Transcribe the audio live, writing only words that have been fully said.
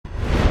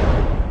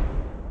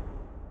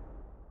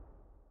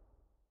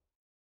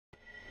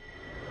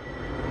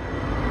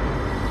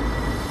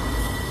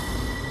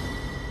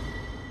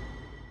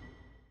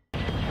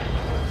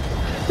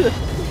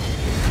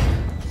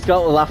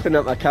Scott was laughing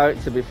at my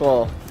character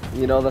before.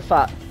 You know, the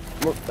fat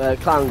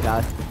clown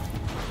guy.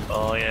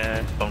 Oh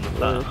yeah, from the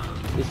back.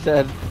 He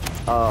said,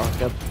 oh,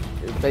 God,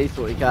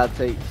 basically can't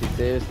take you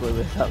seriously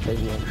with that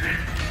thing, man.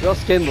 Your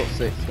skin looks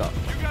sick, Scott.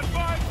 You got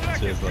 5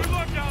 seconds. Good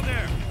luck down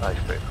there. That's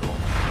pretty cool.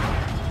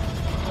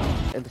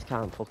 In this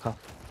car and fuck off.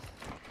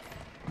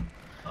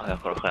 Oh,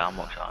 I've got to play how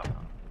much time.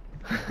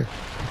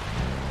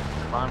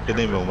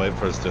 Didn't even wait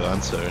for us to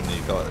answer and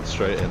you got it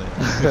straight in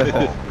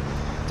it.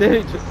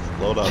 Dude!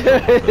 Load up. You're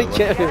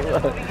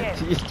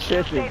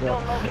tripping, bro.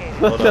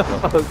 What the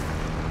fuck?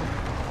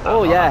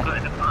 Oh yeah.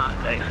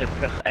 Actually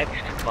press X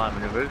to climb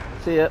in the roof.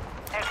 See ya.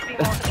 XP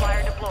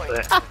multiplier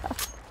deployed.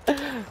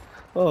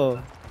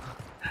 Oh.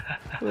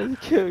 Where's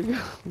going?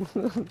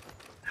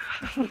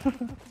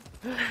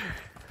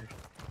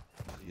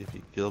 If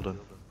you killed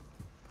him.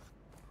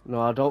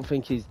 No, I don't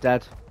think he's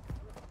dead.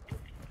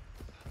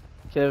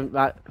 Okay,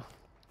 right.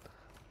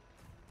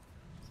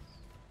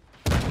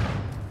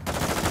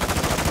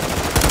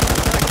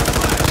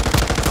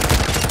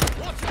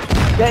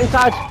 Get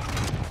inside!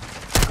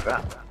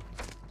 Crap.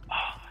 I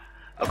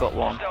got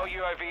one. Hostile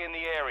UAV in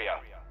the area.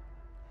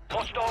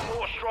 Hostile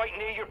mortar strike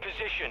near your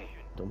position.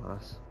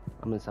 Dumbass.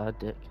 I'm inside,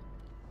 dick.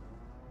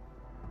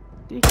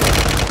 Squad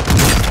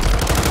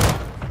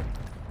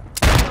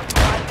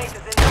mate is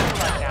in the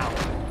right now.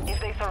 If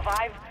they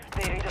survive,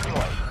 they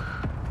redeploy.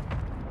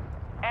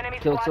 Enemy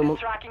Killed squad someone.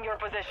 is tracking your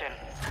position.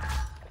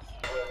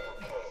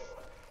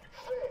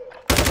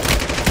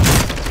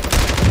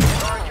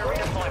 Start your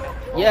redeployment.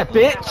 Yeah,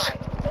 bitch!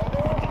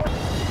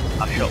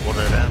 I shot one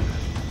of them.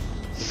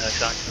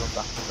 Trying to run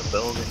back to the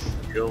building.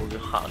 Joe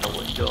just had on the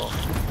window.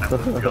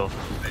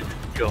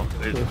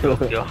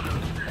 Joe.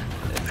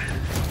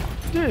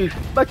 Dude,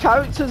 my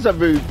character's a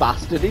rude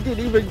bastard. He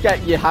didn't even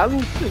get your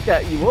hand to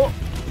get you up.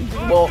 He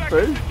just walked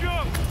through.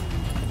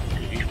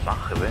 He's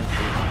back of it.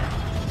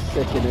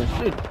 Sick in his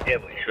dude. Yeah,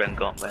 but his friend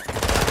got me.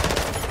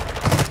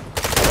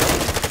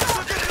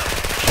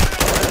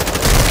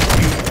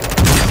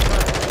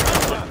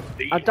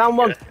 I down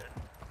one.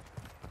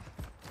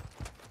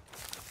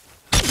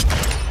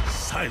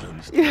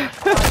 Silence.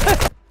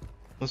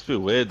 Must be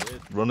weird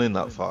running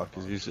that far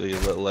because usually your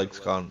little legs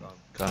can't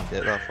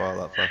get that far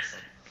that fast.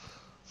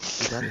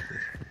 He's dead.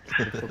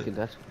 He's fucking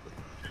dead.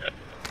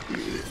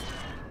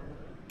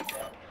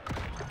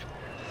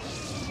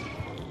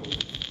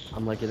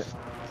 I'm liking it.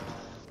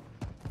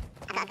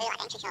 I've got a blue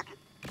light entry shotgun.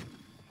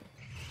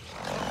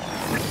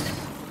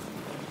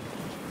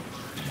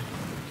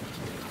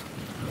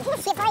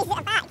 Shit, boys, at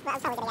the back. Well,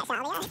 I'm probably gonna get shot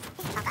earlier.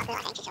 I've got a blue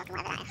light entry shotgun,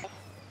 whatever that is.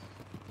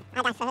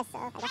 I died first, so I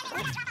guess it's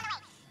good.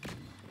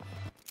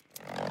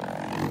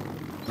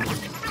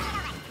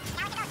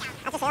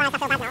 I just realised I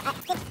feel bad now.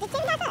 Did you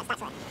die first,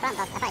 actually? Well, I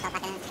thought it was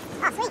back in.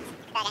 Oh, sweet!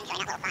 Third entry in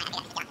that little fight, I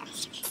think I died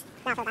first.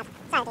 No, I feel bad.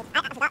 Sorry, dude. I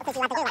forgot because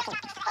you had the blue light thing.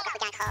 We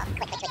can't call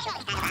quick, it's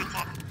kind of hard to...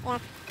 Yeah.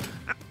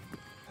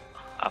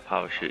 I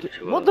parachute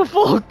to What the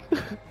fuck?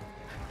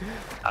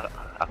 I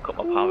cut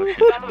my parachute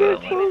to Some of your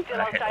team is still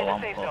and I hit the outside the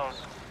lamp safe post.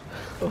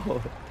 zone.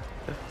 Oh.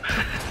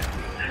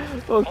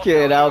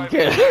 Okay, now I'm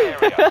kidding.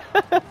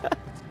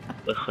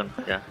 Listen,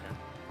 yeah.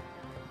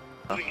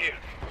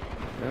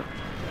 Yep.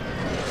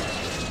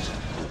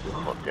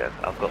 Fuck yeah,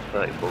 I've got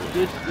 30 bullets.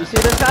 Dude, you see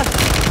this guy?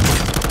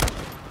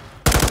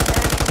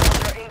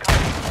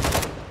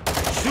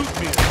 Shoot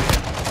me.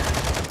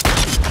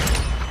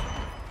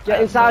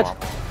 Get inside.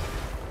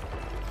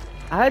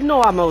 I had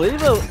no ammo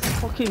either.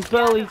 Fucking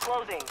barely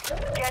Closing.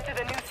 Get to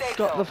the new safe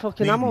got the zone.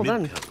 fucking ammo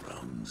then.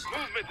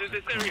 Movement in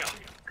this area.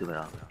 Give me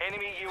that.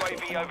 Enemy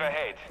UAV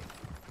overhead.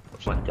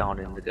 Went down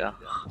in the gas.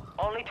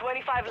 Only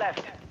 25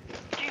 left.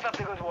 Keep up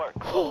the good work.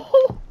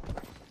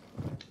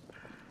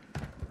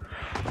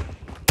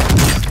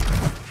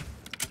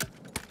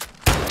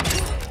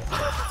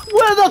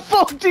 Where the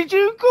fuck did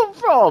you come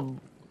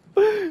from?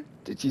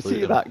 Did you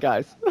see that,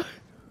 guys?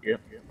 Yep.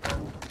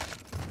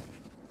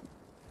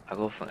 I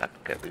don't think I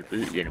can get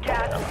rebooted anymore.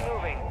 Gas is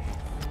moving.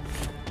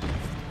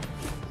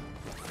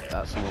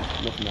 That's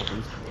nothing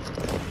happens.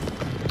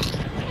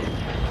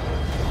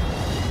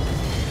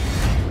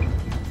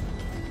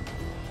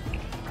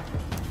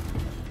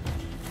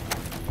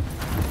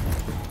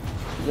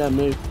 Yeah,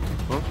 move.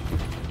 Huh?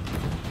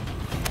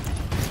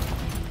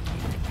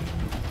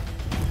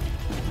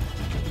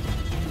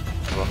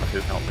 Who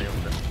helped me up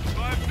there?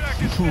 5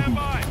 seconds, stand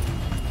by.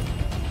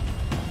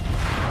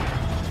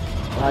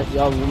 Right,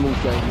 your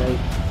woman's going, mate.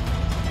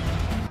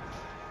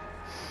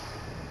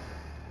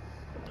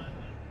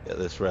 Get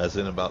this res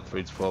in about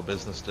 3 to 4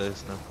 business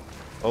days now.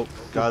 Oh,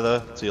 guy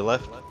there, to your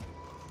left.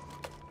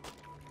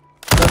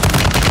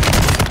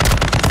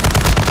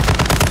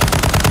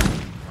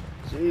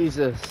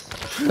 Jesus.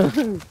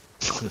 That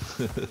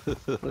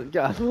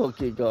guy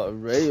fucking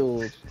got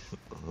railed.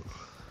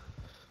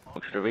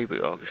 What should I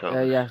reboot or just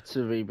Yeah, to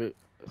reboot.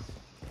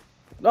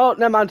 No,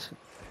 never mind.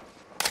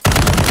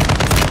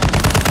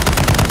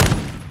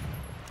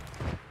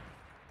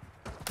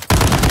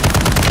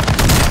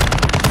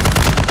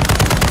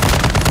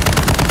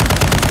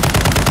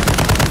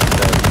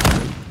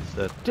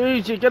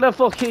 Dude, you're gonna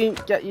fucking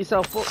get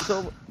yourself fucked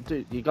up.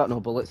 Dude, you got no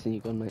bullets in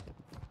your gun, mate.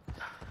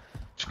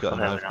 Just got a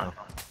knife now.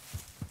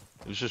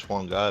 It was just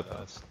one guy,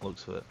 but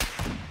looks of it.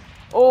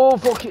 Oh,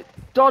 fuck it.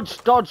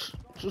 Dodge, dodge.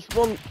 Just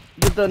run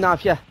with the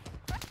knife, yeah.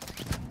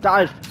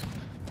 Dive.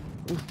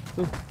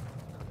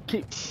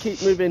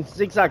 Keep moving.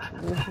 Zigzag.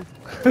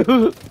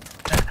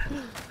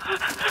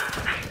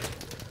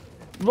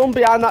 Run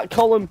behind that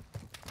column.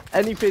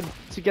 Anything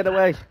to get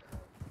away.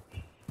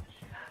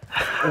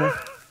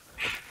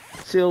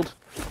 Sealed.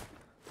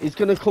 He's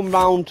gonna come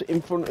round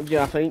in front of you,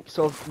 I think.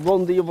 So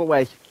run the other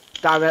way.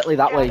 Directly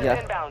that way,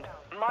 yeah. Inbound.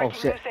 Oh Marking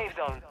shit. new safe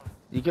zone.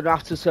 You're gonna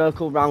have to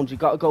circle round. You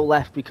gotta go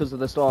left because of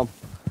the storm.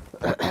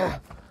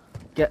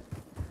 Get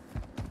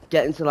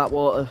into that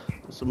water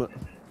or something.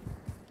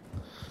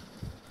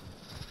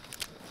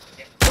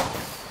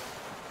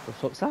 The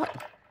fuck's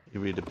that? You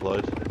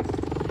redeployed.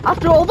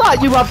 After all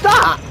that, you have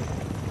that?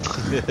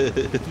 Yeah,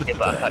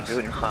 but I can't do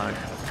it in hard.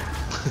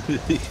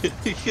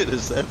 You could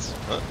have said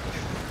something.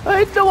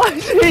 I had no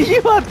idea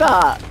you had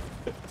that.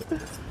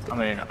 I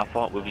mean, I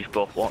thought with you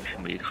both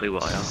watching me, you'd see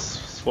what I am.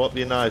 Swap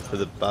your knife for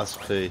the bass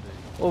P.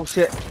 Oh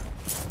shit.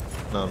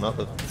 No, not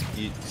the.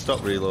 You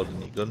stop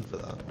reloading your gun for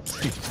that.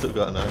 You've still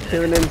got a knife.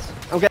 Killing ins.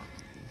 I'm getting.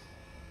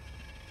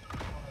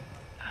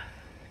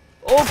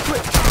 Oh,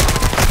 quick.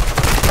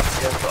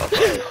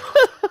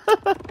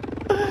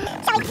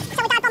 Shall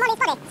we dive bomb on his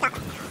body? Stop.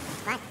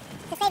 Right.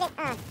 To save it.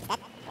 Oh, he's dead.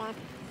 Yeah.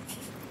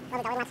 Where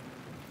we going, lads?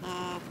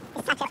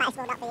 This sacrifice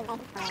will not be in vain.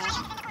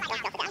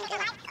 Don't go for damage, do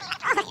that.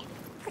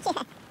 Oh, fuck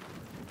yeah.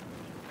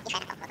 You try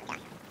to go for them,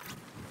 Jack.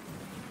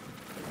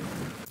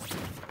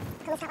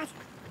 Come on, stop us.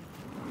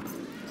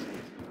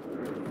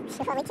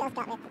 Before we just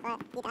got it, but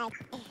you died.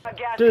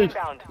 Gas Dude,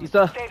 inbound. he's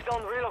there. Safe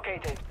zone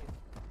relocated.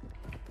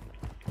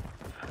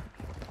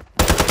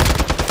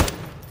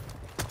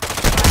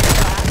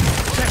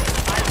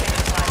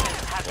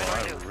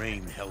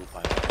 Rain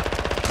hellfire.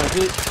 Thank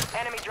you.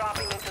 Enemy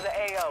dropping into the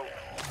AO.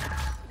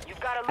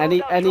 You've got a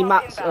Any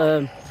mats,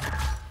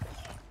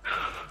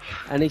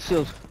 any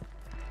shield?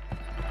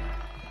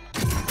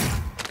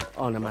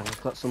 Oh no man,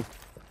 I've got some.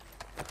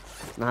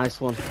 Nice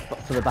one.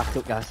 Got for the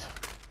backup, guys.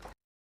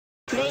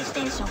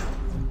 PlayStation